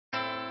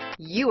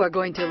You are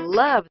going to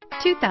love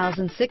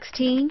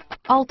 2016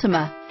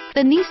 Altima.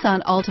 The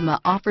Nissan Altima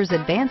offers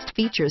advanced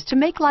features to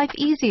make life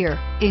easier,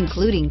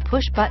 including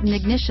push-button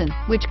ignition,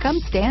 which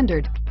comes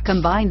standard.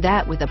 Combine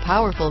that with a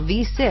powerful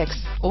V6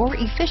 or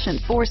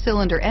efficient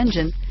 4-cylinder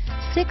engine,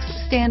 6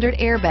 standard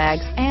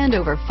airbags, and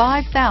over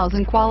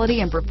 5,000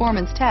 quality and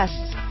performance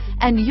tests,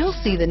 and you'll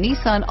see the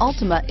Nissan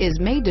Altima is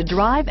made to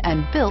drive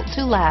and built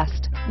to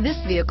last. This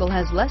vehicle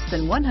has less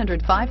than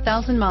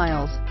 105,000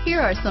 miles. Here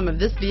are some of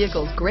this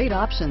vehicle's great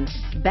options: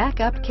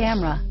 backup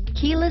camera,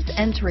 keyless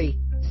entry,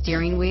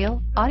 steering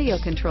wheel audio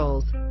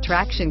controls,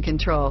 traction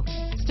control,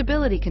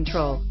 stability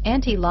control,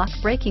 anti-lock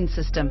braking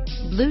system,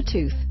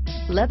 Bluetooth,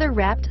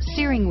 leather-wrapped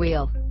steering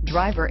wheel,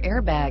 driver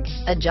airbag,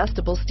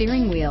 adjustable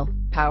steering wheel,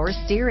 power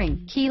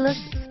steering, keyless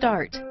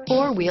start,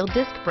 4-wheel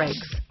disc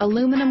brakes,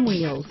 aluminum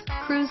wheels,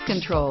 cruise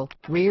control,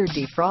 rear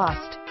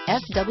defrost,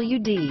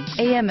 FWD,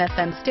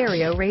 AM/FM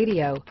stereo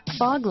radio,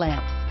 fog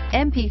lamps,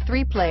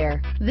 MP3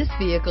 player. This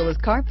vehicle is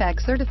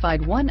CARFAX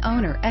certified one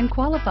owner and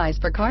qualifies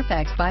for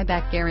CARFAX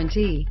buyback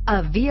guarantee.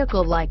 A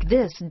vehicle like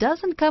this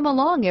doesn't come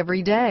along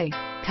every day.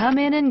 Come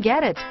in and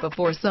get it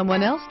before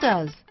someone else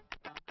does.